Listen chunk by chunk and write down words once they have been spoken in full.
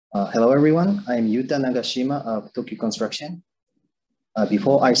Hello everyone, I'm Yuta Nagashima of Tokyo Construction.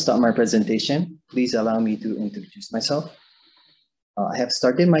 Before I start my presentation, please allow me to introduce myself. I have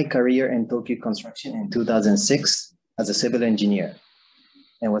started my career in Tokyo Construction in 2006 as a civil engineer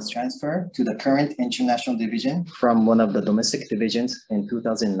and was transferred to the current international division from one of the domestic divisions in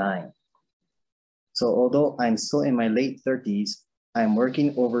 2009. So although I'm still in my late 30s, I'm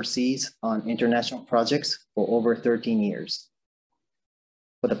working overseas on international projects for over 13 years.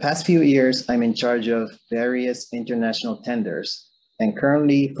 For the past few years, I'm in charge of various international tenders and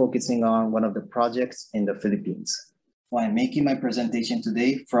currently focusing on one of the projects in the Philippines. So I'm making my presentation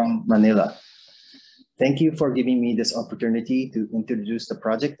today from Manila. Thank you for giving me this opportunity to introduce the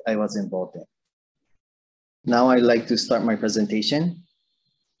project I was involved in. Now I'd like to start my presentation.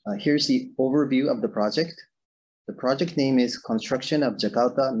 Here's the overview of the project. The project name is Construction of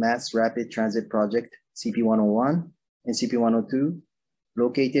Jakarta Mass Rapid Transit Project CP101 and CP102,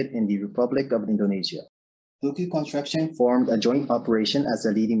 located in the Republic of Indonesia. Tokyo Construction formed a joint operation as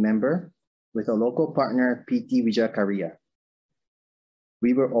a leading member with a local partner, PT Wijaya Karya.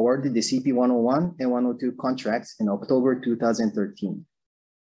 We were awarded the CP101 and 102 contracts in October 2013.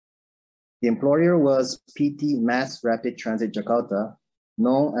 The employer was PT Mass Rapid Transit Jakarta,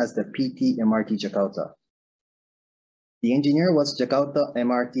 known as the PT MRT Jakarta. The engineer was Jakarta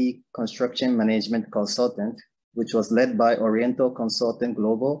MRT Construction Management Consultant, which was led by Oriental Consultant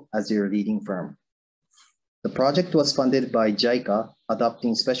Global as their leading firm. The project was funded by JICA,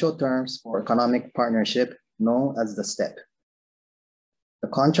 adopting special terms for economic partnership known as the STEP. The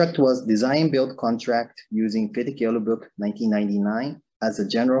contract was design-build contract using FIDIC Yellow Book 1999 as the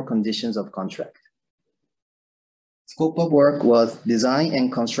general conditions of contract. Scope of work was design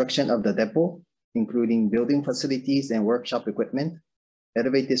and construction of the depot, including building facilities and workshop equipment,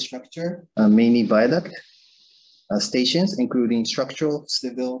 elevated structure, mainly viaduct, stations, including structural,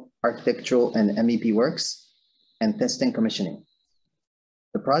 civil, architectural, and MEP works, and testing commissioning.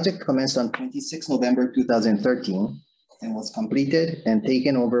 The project commenced on 26 November 2013 and was completed and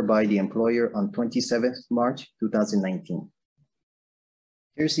taken over by the employer on 27 March 2019.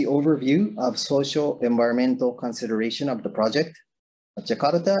 Here's the overview of social environmental consideration of the project.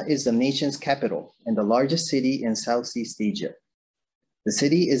 Jakarta is the nation's capital and the largest city in Southeast Asia. The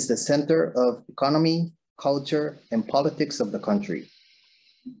city is the center of economy, culture, and politics of the country.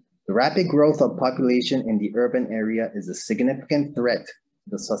 The rapid growth of population in the urban area is a significant threat to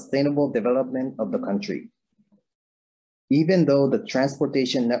the sustainable development of the country. Even though the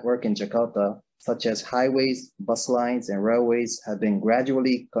transportation network in Jakarta, such as highways, bus lines, and railways have been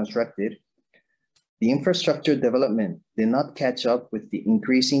gradually constructed, the infrastructure development did not catch up with the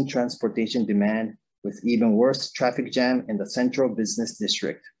increasing transportation demand, with even worse traffic jam in the central business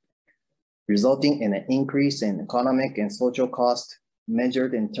district, resulting in an increase in economic and social cost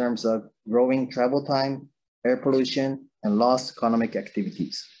measured in terms of growing travel time, air pollution, and lost economic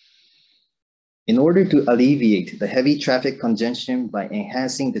activities. In order to alleviate the heavy traffic congestion by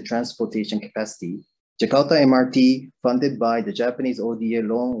enhancing the transportation capacity, Jakarta MRT, funded by the Japanese ODA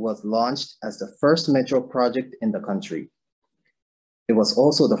loan, was launched as the first metro project in the country. It was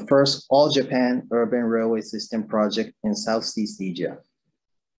also the first all-Japan urban railway system project in Southeast Asia.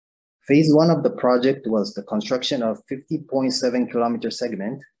 Phase 1 of the project was the construction of 50.7-kilometer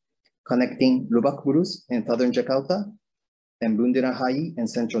segment connecting Lebak Bulus in southern Jakarta and Bundaran HI in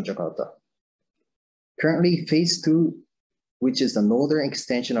central Jakarta. Currently, Phase 2, which is the northern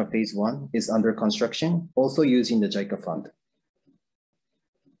extension of Phase 1, is under construction, also using the JICA fund.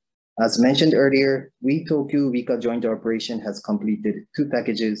 As mentioned earlier, We Tokyo Wika joint operation has completed 2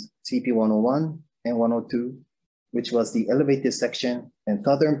 packages, CP101 and 102, which was the elevated section and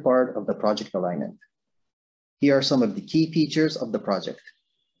southern part of the project alignment. Here are some of the key features of the project.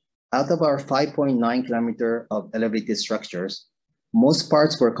 Out of our 5.9-kilometer of elevated structures, most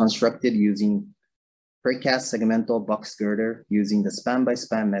parts were constructed using precast segmental box girder using the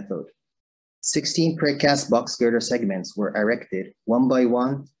span-by-span method. 16 precast box girder segments were erected one by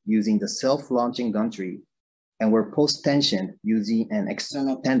one using the self-launching gantry and were post-tensioned using an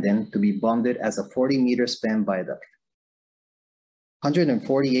external tendon to be bonded as a 40-meter span viaduct.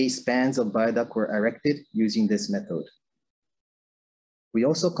 148 spans of viaduct were erected using this method. We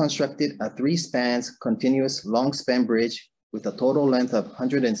also constructed a 3-spans continuous long span bridge with a total length of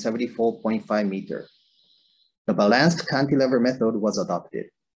 174.5 meters. The balanced cantilever method was adopted.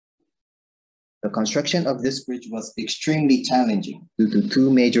 The construction of this bridge was extremely challenging due to 2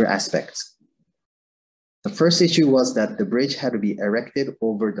 major aspects. The first issue was that the bridge had to be erected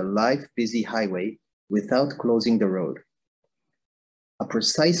over the live busy highway without closing the road. A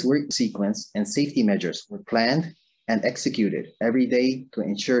precise work sequence and safety measures were planned and executed every day to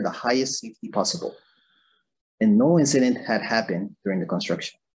ensure the highest safety possible. And no incident had happened during the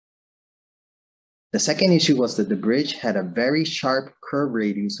construction. The second issue was that the bridge had a very sharp curve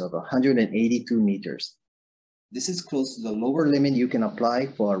radius of 182 meters. This is close to the lower limit you can apply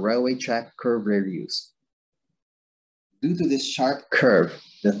for a railway track curve radius. Due to this sharp curve,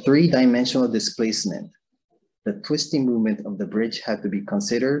 the three-dimensional displacement, the twisting movement of the bridge had to be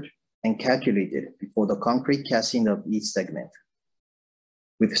considered and calculated before the concrete casting of each segment.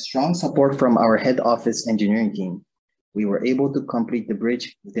 With strong support from our head office engineering team, we were able to complete the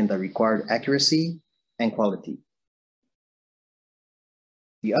bridge within the required accuracy and quality.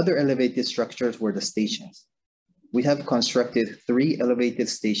 The other elevated structures were the stations. We have constructed 3 elevated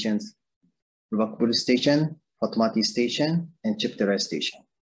stations: Bulus Station, Fatmati Station, and Chiptera Station.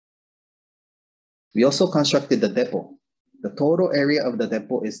 We also constructed the depot. The total area of the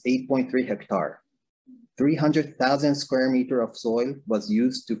depot is 8.3 hectares. 300,000 square meters of soil was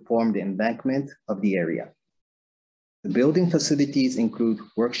used to form the embankment of the area. The building facilities include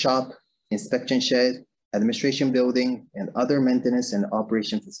workshop, inspection shed, administration building, and other maintenance and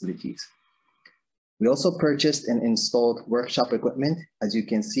operation facilities. We also purchased and installed workshop equipment, as you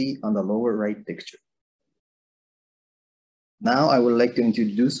can see on the lower right picture. Now I would like to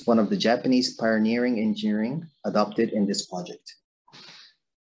introduce one of the Japanese pioneering engineering adopted in this project.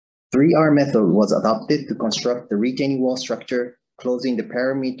 3R method was adopted to construct the retaining wall structure closing the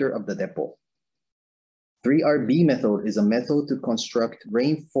perimeter of the depot. 3RB method is a method to construct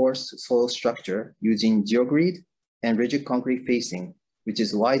reinforced soil structure using geogrid and rigid concrete facing, which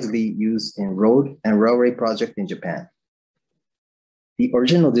is widely used in road and railway projects in Japan. The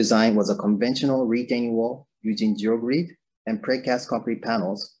original design was a conventional retaining wall using geogrid and precast concrete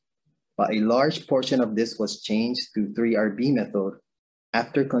panels, but a large portion of this was changed to 3RB method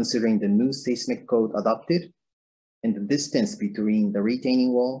after considering the new seismic code adopted and the distance between the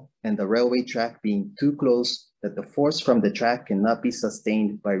retaining wall and the railway track being too close that the force from the track cannot be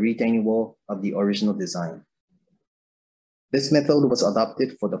sustained by retaining wall of the original design. This method was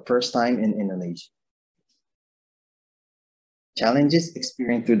adopted for the first time in Indonesia. Challenges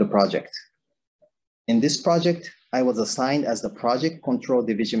experienced through the project. In this project, I was assigned as the Project Control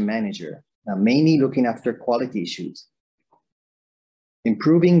Division Manager, mainly looking after quality issues.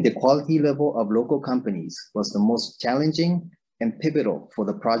 Improving the quality level of local companies was the most challenging and pivotal for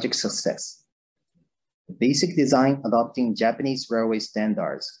the project's success. The basic design adopting Japanese railway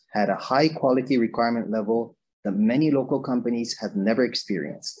standards had a high quality requirement level that many local companies had never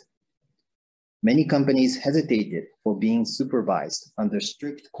experienced. Many companies hesitated for being supervised under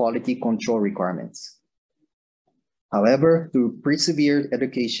strict quality control requirements. However, through persevered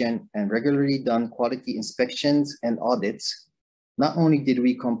education and regularly done quality inspections and audits, not only did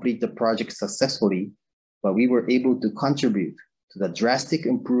we complete the project successfully, but we were able to contribute to the drastic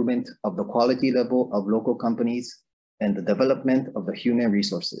improvement of the quality level of local companies and the development of the human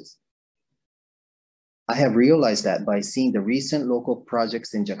resources. I have realized that by seeing the recent local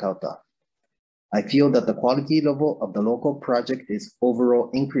projects in Jakarta. I feel that the quality level of the local project is overall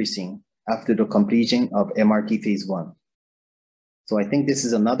increasing after the completion of MRT Phase 1. So I think this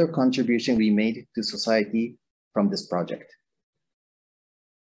is another contribution we made to society from this project.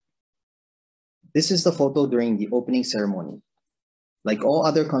 This is the photo during the opening ceremony. Like all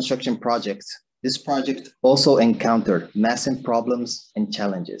other construction projects, this project also encountered massive problems and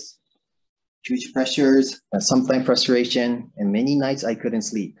challenges. Huge pressures, sometimes frustration, and many nights I couldn't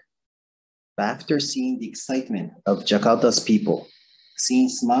sleep. But after seeing the excitement of Jakarta's people, seeing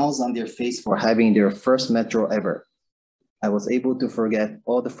smiles on their face for having their first metro ever, I was able to forget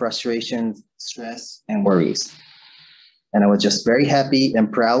all the frustrations, stress, and worries. And I was just very happy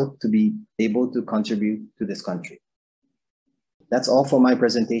and proud to be able to contribute to this country. That's all for my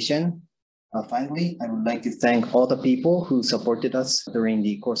presentation. Finally, I would like to thank all the people who supported us during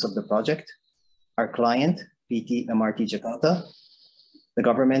the course of the project, our client, PT MRT Jakarta, the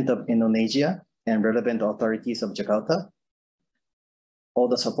government of Indonesia and relevant authorities of Jakarta, all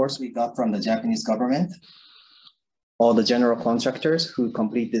the supports we got from the Japanese government, all the general contractors who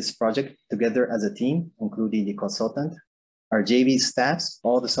complete this project together as a team, including the consultant, our JV staffs,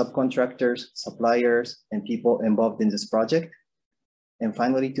 all the subcontractors, suppliers, and people involved in this project, and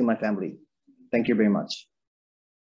finally to my family. Thank you very much.